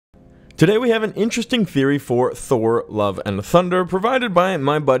Today we have an interesting theory for Thor, Love and Thunder provided by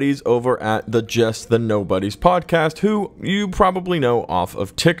my buddies over at the Just the Nobodies podcast, who you probably know off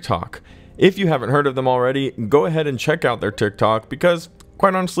of TikTok. If you haven't heard of them already, go ahead and check out their TikTok because,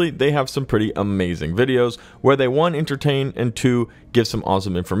 quite honestly, they have some pretty amazing videos where they 1, entertain, and 2, give some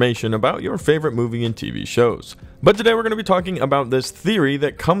awesome information about your favorite movie and TV shows. But today we're going to be talking about this theory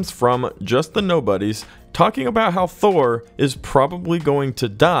that comes from Just the Nobodies, talking about how Thor is probably going to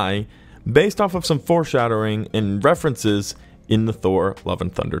die based off of some foreshadowing and references in the Thor, Love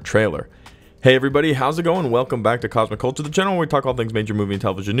and Thunder trailer. Hey everybody, how's it going? Welcome back to Cosmic Culture, the channel where we talk all things major movie and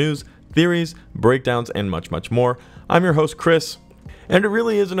television news, theories, breakdowns, and much, much more. I'm your host, Chris. And it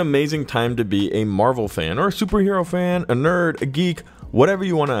really is an amazing time to be a Marvel fan, or a superhero fan, a nerd, a geek, whatever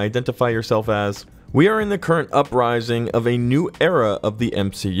you want to identify yourself as. We are in the current uprising of a new era of the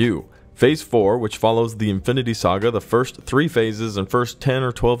MCU. Phase 4, which follows the Infinity Saga, the first 3 phases and first 10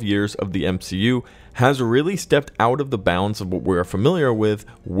 or 12 years of the MCU, has really stepped out of the bounds of what we're familiar with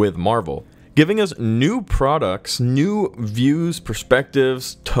Marvel, giving us new products, new views,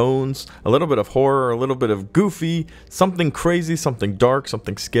 perspectives, tones, a little bit of horror, a little bit of goofy, something crazy, something dark,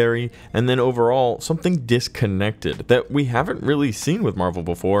 something scary, and then overall something disconnected that we haven't really seen with Marvel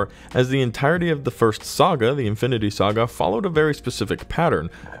before, as the entirety of the first saga, the Infinity Saga, followed a very specific pattern,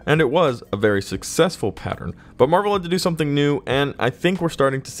 and it was a very successful pattern. But Marvel had to do something new, and I think we're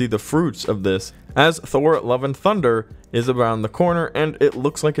starting to see the fruits of this as Thor, Love and Thunder is around the corner, and it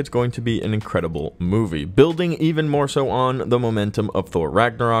looks like it's going to be an incredible movie, building even more so on the momentum of Thor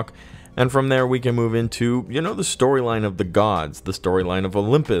Ragnarok. And from there we can move into, the storyline of the gods, the storyline of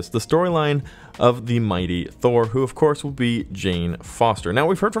Olympus, the storyline of the mighty Thor, who of course will be Jane Foster. Now,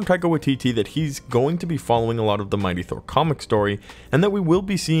 we've heard from Taika Waititi that he's going to be following a lot of the mighty Thor comic story, and that we will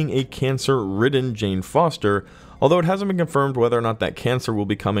be seeing a cancer-ridden Jane Foster, although it hasn't been confirmed whether or not that cancer will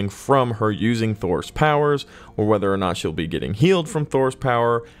be coming from her using Thor's powers, or whether or not she'll be getting healed from Thor's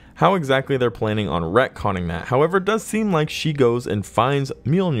power. How exactly they're planning on retconning that. However, it does seem like she goes and finds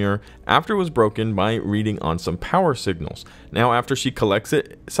Mjolnir after it was broken by reading on some power signals. Now, after she collects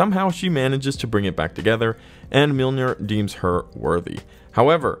it, somehow she manages to bring it back together, and Mjolnir deems her worthy.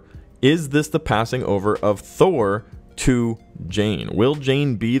 However, is this the passing over of Thor to Jane? Will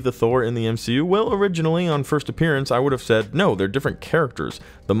Jane be the Thor in the MCU? Well, originally on first appearance I would have said no, they're different characters.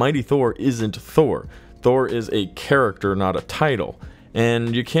 The mighty Thor isn't Thor. Thor is a character, not a title,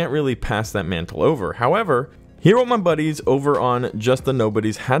 and you can't really pass that mantle over. However, hear what my buddies over on Just the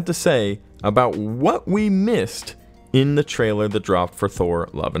Nobodies had to say about what we missed in the trailer that dropped for Thor,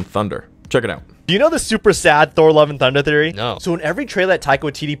 Love and Thunder. Check it out. Do you know the super sad Thor Love and Thunder theory? No. So in every trailer that Taika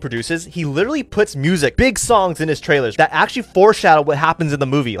Waititi produces, he literally puts music, big songs in his trailers that actually foreshadow what happens in the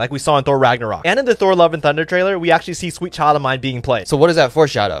movie, like we saw in Thor Ragnarok. And in the Thor Love and Thunder trailer, we actually see Sweet Child of Mine being played. So what does that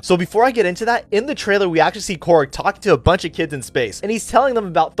foreshadow? So before I get into that, in the trailer, we actually see Korg talking to a bunch of kids in space, and he's telling them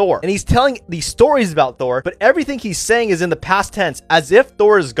about Thor, and he's telling these stories about Thor, but everything he's saying is in the past tense, as if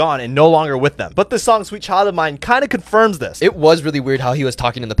Thor is gone and no longer with them. But the song Sweet Child of Mine kind of confirms this. It was really weird how he was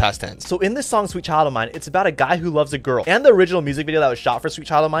talking in the past tense. So in this song Sweet Child of Mine, it's about a guy who loves a girl, and the original music video that was shot for Sweet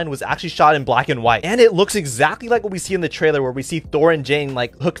Child of Mine was actually shot in black and white, and it looks exactly like what we see in the trailer, where we see Thor and Jane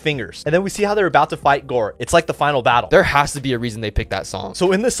like hook fingers, and then we see how they're about to fight Gore. It's like the final battle. There has to be a reason they picked that song.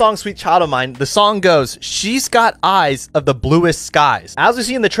 So in the song Sweet Child of Mine, the song goes, she's got eyes of the bluest skies. As we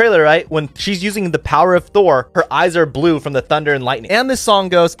see in the trailer, right, when she's using the power of Thor, her eyes are blue from the thunder and lightning. And this song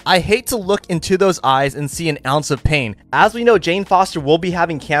goes, I hate to look into those eyes and see an ounce of pain. As we know, Jane Foster will be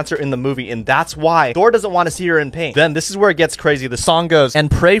having cancer in the movie, and that's why Thor doesn't want to see her in pain. Then this is where it gets crazy. The song goes, and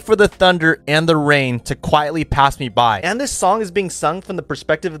pray for the thunder and the rain to quietly pass me by. And this song is being sung from the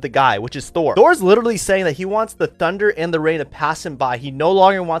perspective of the guy, which is Thor. Thor's literally saying that he wants the thunder and the rain to pass him by. He no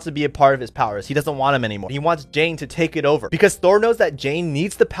longer wants to be a part of his powers. He doesn't want him anymore. He wants Jane to take it over, because Thor knows that Jane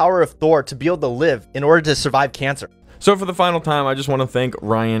needs the power of Thor to be able to live in order to survive cancer. So for the final time, I just want to thank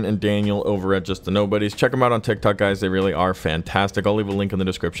Ryan and Daniel over at Just the Nobodies. Check them out on TikTok, guys. They really are fantastic. I'll leave a link in the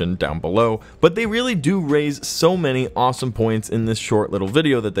description down below. But they really do raise so many awesome points in this short little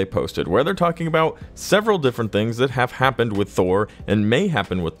video that they posted, where they're talking about several different things that have happened with Thor and may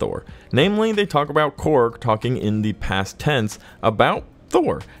happen with Thor. Namely, they talk about Korg talking in the past tense about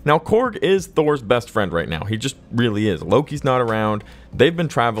Thor. Now, Korg is Thor's best friend right now. He just really is. Loki's not around. They've been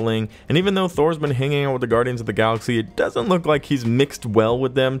traveling, and even though Thor's been hanging out with the Guardians of the Galaxy, it doesn't look like he's mixed well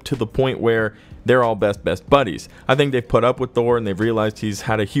with them to the point where they're all best buddies. I think they've put up with Thor and they've realized he's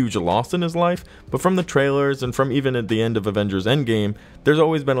had a huge loss in his life, but from the trailers and from even at the end of Avengers Endgame, there's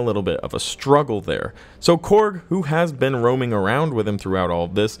always been a little bit of a struggle there. So Korg, who has been roaming around with him throughout all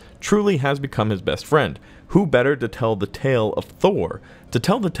of this, truly has become his best friend. Who better to tell the tale of Thor to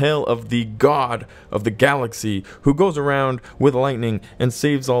tell the tale of the god of the galaxy who goes around with lightning and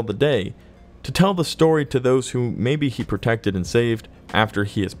saves all the day, to tell the story to those who maybe he protected and saved after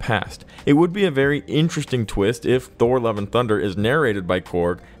he has passed. It would be a very interesting twist if Thor Love and Thunder is narrated by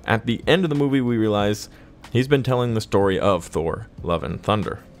Korg. At the end of the movie, we realize he's been telling the story of Thor Love and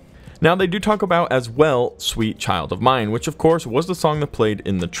Thunder. Now, they do talk about as well Sweet Child of Mine, which of course was the song that played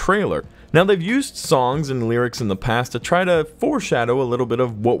in the trailer. Now, they've used songs and lyrics in the past to try to foreshadow a little bit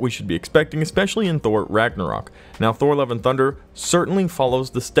of what we should be expecting, especially in Thor Ragnarok. Now, Thor Love and Thunder certainly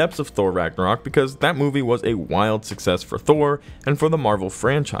follows the steps of Thor Ragnarok because that movie was a wild success for Thor and for the Marvel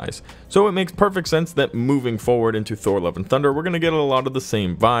franchise. So it makes perfect sense that moving forward into Thor Love and Thunder, we're going to get a lot of the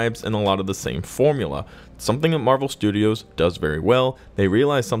same vibes and a lot of the same formula. Something that Marvel Studios does very well. They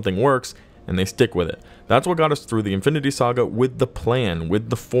realize something works and they stick with it. That's what got us through the Infinity Saga, with the plan, with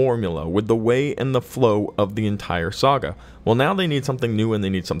the formula, with the way and the flow of the entire saga. Well, now they need something new and they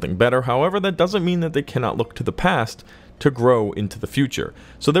need something better. However, that doesn't mean that they cannot look to the past to grow into the future.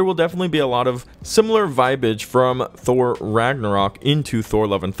 So there will definitely be a lot of similar vibage from Thor Ragnarok into Thor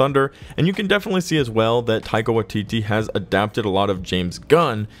Love and Thunder, and you can definitely see as well that Taika Waititi has adapted a lot of James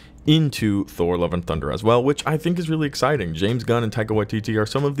Gunn into Thor Love and Thunder as well, which I think is really exciting. James Gunn and Taika Waititi are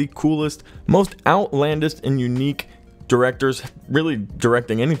some of the coolest, most outlandish and unique directors really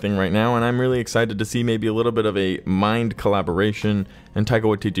directing anything right now, and I'm really excited to see maybe a little bit of a mind collaboration and Taika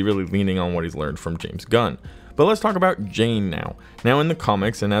Waititi really leaning on what he's learned from James Gunn. But let's talk about Jane now. Now, in the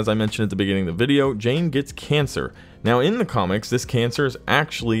comics, and as I mentioned at the beginning of the video, Jane gets cancer. Now, in the comics, this cancer is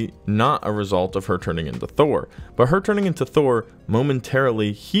actually not a result of her turning into Thor, but her turning into Thor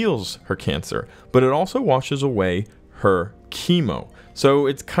momentarily heals her cancer, but it also washes away her chemo. So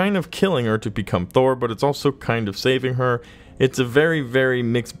it's kind of killing her to become Thor, but it's also kind of saving her. It's a very, very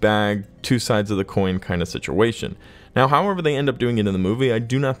mixed bag, two sides of the coin kind of situation. Now, however they end up doing it in the movie, I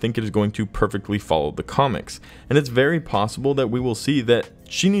do not think it is going to perfectly follow the comics. And it's very possible that we will see that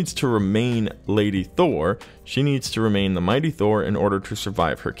she needs to remain Lady Thor, she needs to remain the Mighty Thor in order to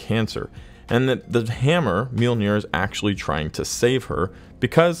survive her cancer. And that the hammer, Mjolnir, is actually trying to save her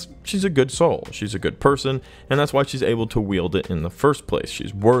because she's a good soul, she's a good person, and that's why she's able to wield it in the first place.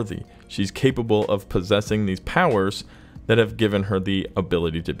 She's worthy, she's capable of possessing these powers that have given her the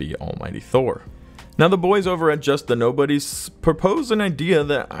ability to be Almighty Thor. Now, the boys over at Just the Nobodies propose an idea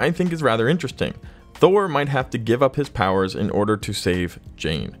that I think is rather interesting. Thor might have to give up his powers in order to save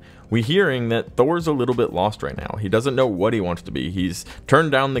Jane. We're hearing that Thor's a little bit lost right now. He doesn't know what he wants to be. He's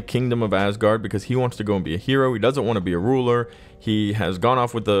turned down the kingdom of Asgard because he wants to go and be a hero. He doesn't want to be a ruler. He has gone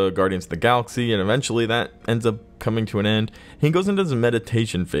off with the Guardians of the Galaxy, and eventually that ends up coming to an end. He goes into his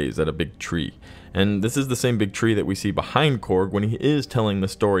meditation phase at a big tree. And this is the same big tree that we see behind Korg when he is telling the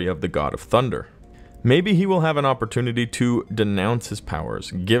story of the God of Thunder. Maybe he will have an opportunity to denounce his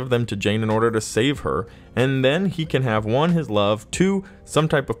powers, give them to Jane in order to save her, and then he can have 1, his love, 2, some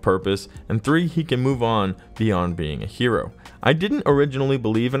type of purpose, and 3, he can move on beyond being a hero. I didn't originally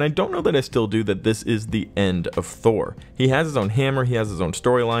believe, and I don't know that I still do, that this is the end of Thor. He has his own hammer, he has his own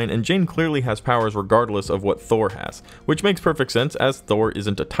storyline, and Jane clearly has powers regardless of what Thor has, which makes perfect sense as Thor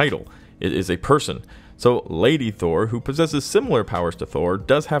isn't a title, it is a person. So Lady Thor, who possesses similar powers to Thor,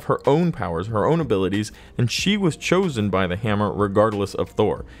 does have her own powers, her own abilities, and she was chosen by the hammer regardless of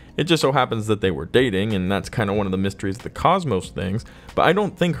Thor. It just so happens that they were dating, and that's kind of one of the mysteries of the cosmos things, but I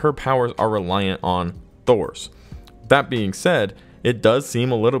don't think her powers are reliant on Thor's. That being said, it does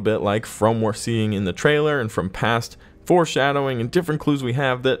seem a little bit like, from what we're seeing in the trailer and from past foreshadowing and different clues we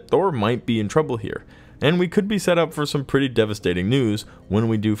have, that Thor might be in trouble here. And we could be set up for some pretty devastating news when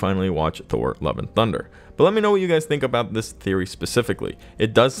we do finally watch Thor Love and Thunder. But let me know what you guys think about this theory specifically.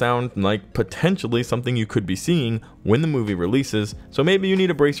 It does sound like potentially something you could be seeing when the movie releases, so maybe you need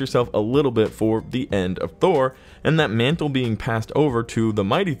to brace yourself a little bit for the end of Thor, and that mantle being passed over to the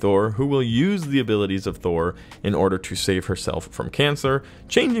Mighty Thor, who will use the abilities of Thor in order to save herself from cancer,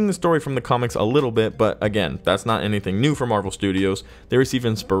 changing the story from the comics a little bit, but again, that's not anything new for Marvel Studios. They receive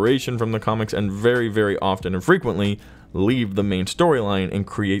inspiration from the comics and very, very often and frequently leave the main storyline and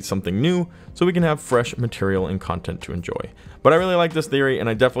create something new so we can have fresh material and content to enjoy. But I really like this theory, and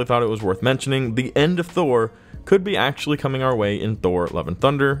I definitely thought it was worth mentioning. The end of Thor could be actually coming our way in Thor Love and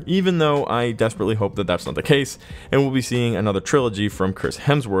Thunder, even though I desperately hope that that's not the case, and we'll be seeing another trilogy from Chris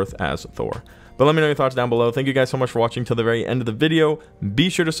Hemsworth as Thor. But let me know your thoughts down below. Thank you guys so much for watching till the very end of the video. Be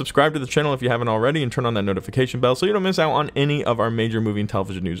sure to subscribe to the channel if you haven't already, and turn on that notification bell so you don't miss out on any of our major movie and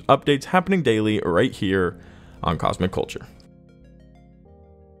television news updates happening daily right here on Cosmic Culture.